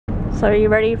So are you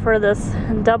ready for this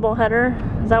double header?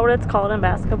 Is that what it's called in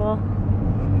basketball?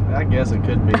 I guess it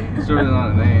could be. It's really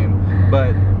not a name,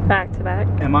 but back to back.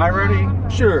 Am I ready?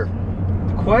 Sure.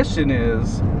 The question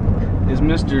is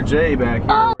Mr. J back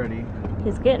here ready?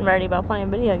 He's getting ready by playing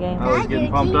video games. Oh, he's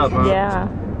getting pumped up, huh? Yeah.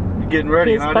 You're getting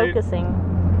ready, He's huh, focusing.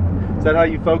 Dude? Is that how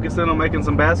you focus in on making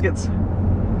some baskets?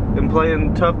 And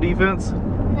playing tough defense?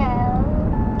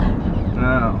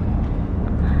 No.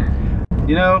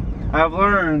 You know, I've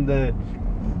learned that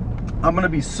I'm gonna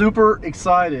be super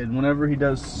excited whenever he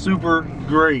does super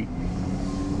great.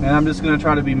 And I'm just gonna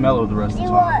try to be mellow the rest of the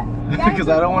time. Because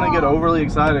I don't want to get overly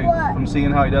excited from seeing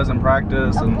how he does in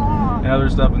practice and other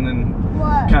stuff, and then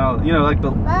kind of, you know, like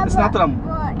it's not that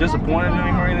I'm disappointed in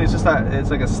him or anything, it's just that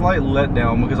it's like a slight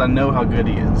letdown because I know how good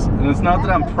he is. And it's not that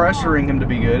I'm pressuring him to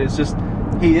be good, it's just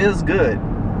he is good.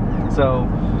 So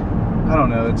I don't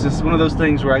know, it's just one of those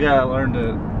things where I gotta learn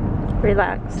to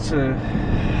relax, to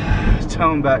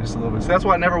tone back just a little bit. So that's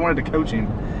why I never wanted to coach him,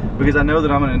 because I know that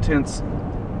I'm an intense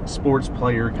sports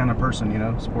player kind of person, you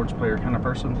know, sports player kind of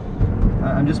person.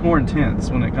 I'm just more intense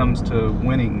when it comes to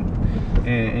winning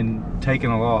and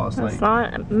taking a loss. It's like,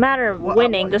 not a matter of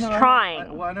winning, just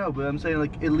trying. Well, I know, but I'm saying,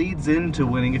 like, it leads into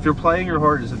winning. If you're playing your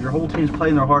hardest, if your whole team's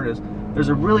playing their hardest, there's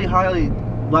a really high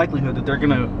likelihood that they're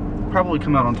gonna probably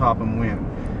come out on top and win,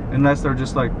 unless they're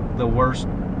just like the worst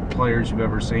players you've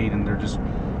ever seen and they're just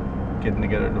getting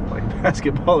together to play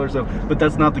basketball or something. But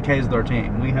that's not the case with our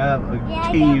team. We have a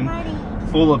team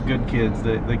full of good kids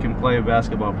that can play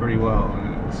basketball pretty well,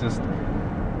 and it's just,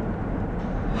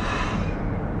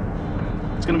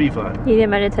 it's gonna be fun. You didn't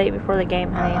meditate before the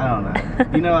game, honey. I don't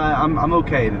know. You know, I'm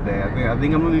okay today. I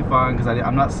think I'm gonna be fine because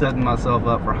I'm not setting myself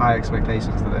up for high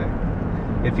expectations today.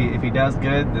 If he does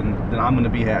good, then I'm gonna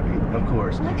be happy, of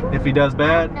course. If he does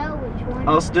bad,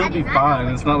 I'll still be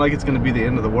fine. It's not like it's gonna be the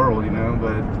end of the world, you know.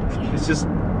 But it's just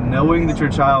knowing that your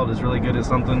child is really good at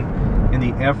something, and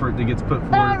the effort that gets put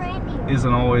forth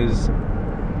isn't always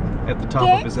at the top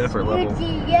of his effort level.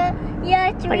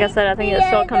 Like I said, I think it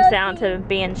still comes down to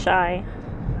being shy.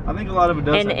 I think a lot of it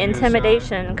does. And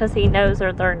intimidation, because he knows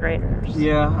they're third graders.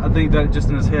 Yeah, I think that just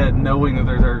in his head, knowing that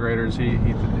they're third graders,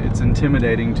 it's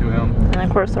intimidating to him. And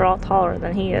of course, they're all taller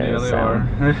than he is. Yeah, they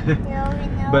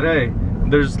are. But hey,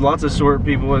 there's lots of short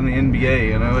people in the NBA,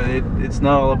 you know. It's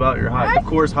not all about your height. Of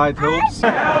course, height helps.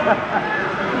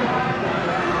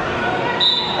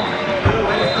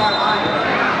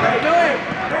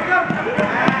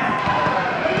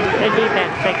 Good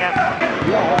defense, Jacob.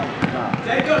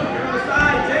 Jacob, you're on the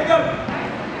side, Jacob.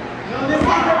 You're on this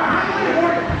side.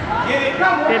 Get it.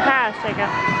 Good pass, Jacob.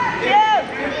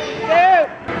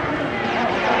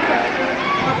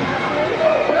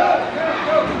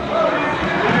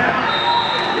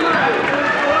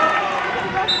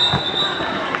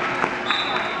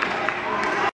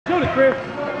 Shoot it, Chris.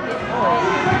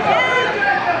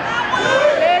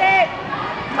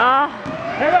 Oh,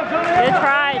 good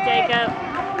try, Jacob.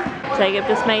 Jacob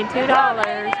just made $2. Good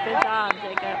job,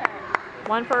 Jacob.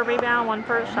 One for a rebound, one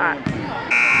for a shot.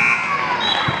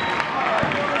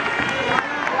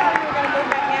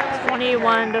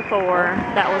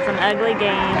 21-4. That was an ugly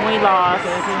game. We lost.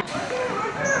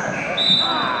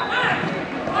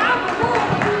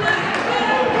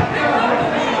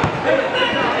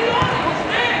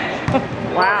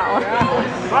 Wow.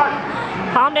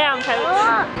 Calm down, coach.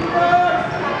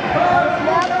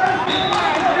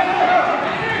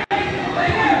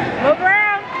 Move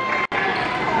around.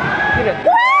 Get it.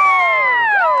 Woo!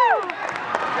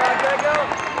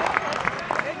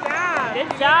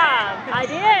 Good job. I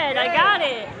did. I got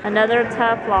it. Another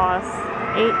tough loss.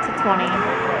 8-20.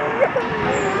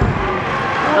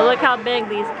 But look how big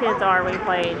these kids are we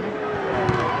played.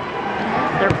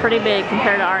 They're pretty big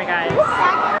compared to our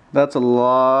guys. That's a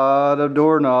lot of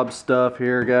doorknob stuff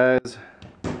here, guys.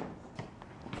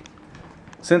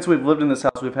 Since we've lived in this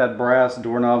house, we've had brass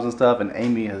doorknobs and stuff, and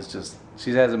Amy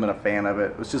she hasn't been a fan of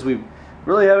it. It's just we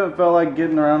really haven't felt like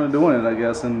getting around to doing it, I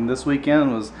guess. And this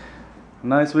weekend was a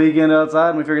nice weekend outside,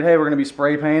 and we figured, hey, we're gonna be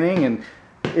spray painting, and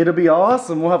it'll be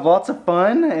awesome. We'll have lots of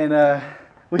fun, and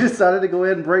we decided to go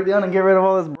ahead and break down and get rid of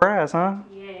all this brass, huh?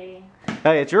 Yay.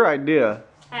 Hey, it's your idea.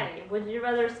 Hey, would you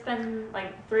rather spend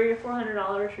like $300 or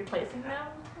 $400 replacing them,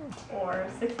 or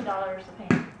 $60 to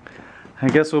paint? I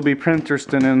guess we'll be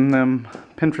Pinteresting in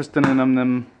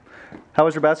them. How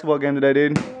was your basketball game today,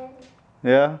 dude?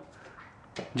 Yeah?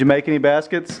 Did you make any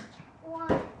baskets?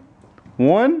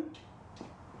 One?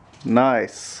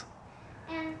 Nice.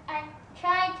 And I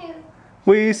tried to...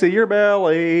 We see your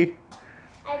belly.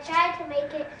 I tried to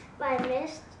make it, but I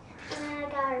missed, and then I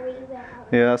got a rebound.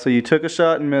 Yeah, so you took a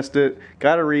shot and missed it.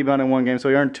 Got a rebound in one game, so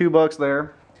you earned $2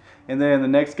 there. And then the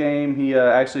next game, he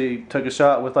actually took a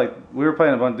shot with, like, we were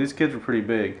playing a bunch. These kids were pretty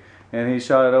big, and he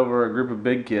shot it over a group of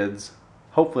big kids.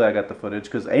 Hopefully I got the footage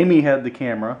because Amy had the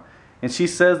camera, and she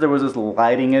says there was this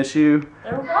lighting issue.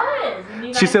 There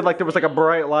was. She said like there was like a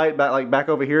bright light back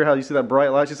over here. How you see that bright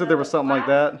light? She said there was something like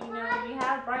that. You know, when you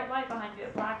have bright light behind you,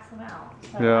 it blacks them out.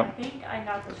 So Yeah. I think I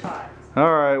got the shots.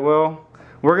 All right, well,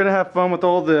 we're gonna have fun with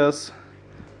all this.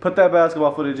 Put that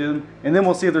basketball footage in, and then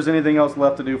we'll see if there's anything else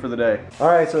left to do for the day. All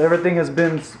right, so everything has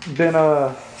been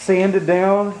sanded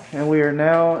down, and we are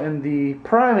now in the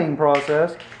priming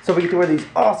process. So we get to wear these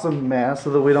awesome masks so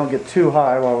that we don't get too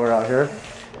high while we're out here.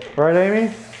 Right,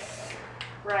 Amy?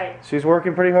 Right. She's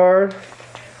working pretty hard.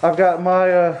 I've got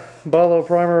my Bolo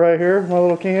primer right here, my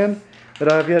little can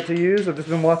that I've yet to use. I've just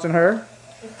been watching her.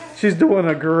 She's doing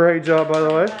a great job, by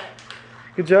the way.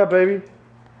 Good job, baby.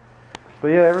 But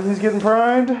yeah, everything's getting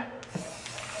primed.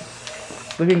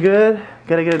 Looking good.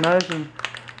 Gotta get it nice and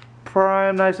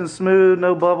primed, nice and smooth,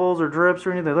 no bubbles or drips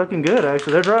or anything. Looking good,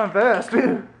 actually. They're drying fast,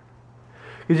 too.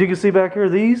 As you can see back here,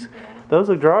 those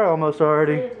look dry almost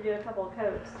already. I need to do a couple of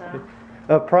coats, so.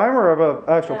 A primer or of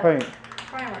actual paint?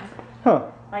 Primer. Huh.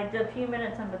 Like a few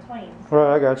minutes in between.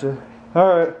 Right, I got you.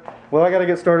 All right. Well, I got to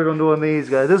get started on doing these,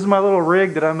 guys. This is my little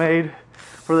rig that I made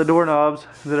for the doorknobs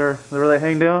where they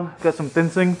hang down. Got some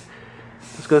fencing.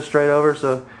 Just go straight over,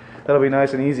 so that'll be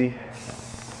nice and easy.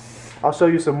 I'll show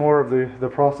you some more of the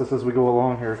process as we go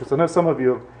along here, because I know some of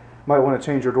you might want to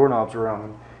change your doorknobs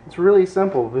around. It's really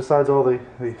simple, besides all the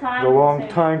long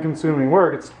time-consuming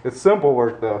work. It's simple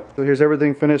work, though. So here's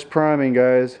everything finished priming,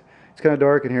 guys. It's kind of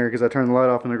dark in here because I turned the light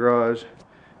off in the garage.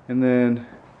 And then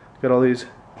got all these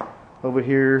over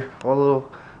here,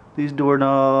 these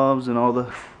doorknobs and all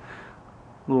the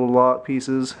little lock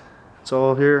pieces. It's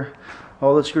all here.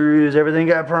 All the screws, everything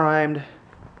got primed.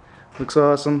 Looks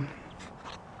awesome.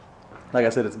 Like I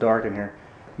said, it's dark in here,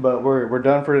 but we're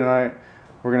done for tonight.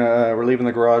 We're leaving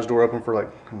the garage door open for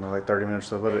like 30 minutes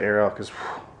to let it air out, because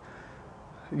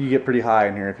you get pretty high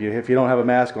in here if you don't have a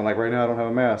mask on. Like right now, I don't have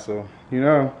a mask, so you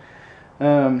know.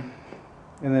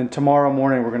 And then tomorrow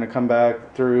morning we're gonna come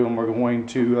back through and we're going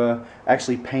to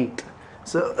actually paint.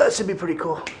 So that should be pretty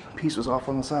cool. The piece was off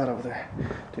on the side over there.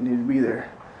 Didn't need to be there.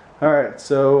 All right,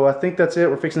 so I think that's it.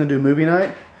 We're fixing to do movie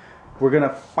night. We're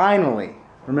gonna finally,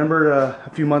 remember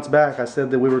a few months back I said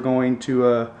that we were going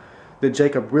to, that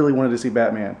Jacob really wanted to see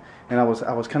Batman. And I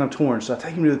was kind of torn. Should I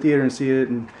take him to the theater and see it?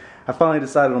 And I finally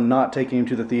decided on not taking him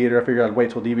to the theater. I figured I'd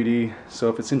wait till DVD. So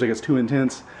if it seems like it's too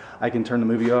intense, I can turn the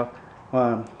movie off.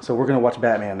 So we're gonna watch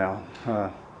Batman now.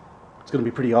 It's gonna be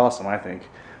pretty awesome, I think.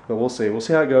 But we'll see. We'll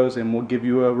see how it goes, and we'll give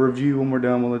you a review when we're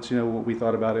done. We'll let you know what we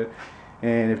thought about it,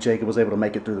 and if Jacob was able to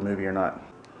make it through the movie or not.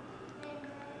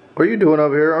 What are you doing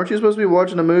over here? Aren't you supposed to be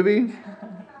watching a movie?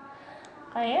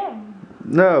 I am.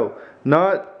 No,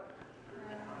 not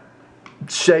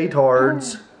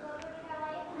shaytards.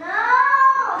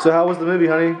 No! So how was the movie,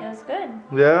 honey? It was good.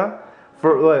 Yeah?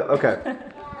 Okay.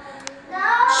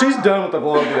 She's done with the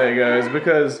vlog today, guys,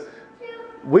 because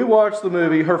we watched the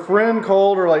movie. Her friend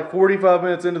called her like 45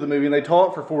 minutes into the movie, and they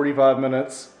talked for 45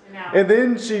 minutes. No. And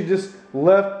then she just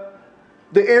left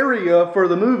the area for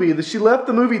the movie. She left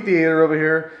the movie theater over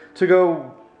here to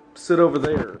go sit over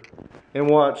there and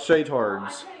watch Shaytards. I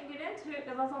couldn't get into it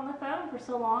because I was on the phone for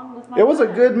so long with my It was a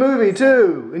phone. good movie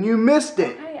too, and you missed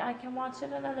it. Okay, I can watch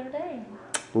it another day.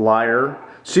 Liar.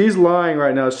 She's lying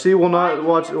right now. She will not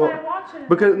watch it. Watch it.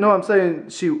 Because no, I'm saying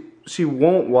she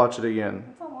won't watch it again.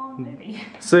 It's a long movie.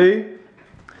 See?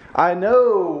 I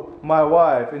know my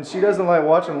wife, and she doesn't like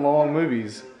watching long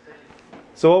movies.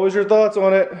 So what was your thoughts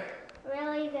on it?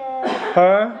 Really good.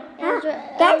 Huh? It was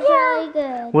really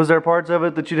good. Was there parts of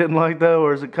it that you didn't like though,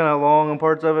 or is it kind of long in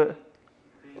parts of it?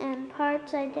 And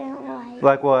parts I didn't like.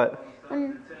 Like what?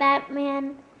 When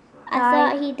Batman, I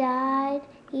thought he died.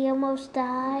 He almost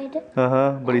died.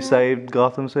 Uh-huh, but he saved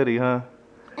Gotham City, huh?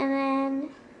 And then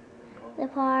the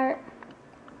part,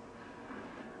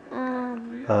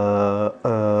 and nothing.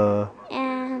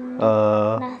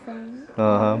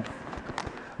 Uh-huh.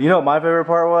 You know what my favorite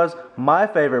part was? My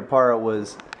favorite part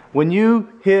was when you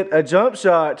hit a jump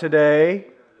shot today.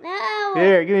 No.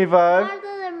 Here, give me 5. Part of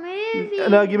the movie.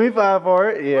 No, give me 5 for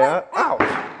it. Yeah. Ow.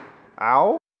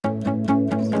 Ow.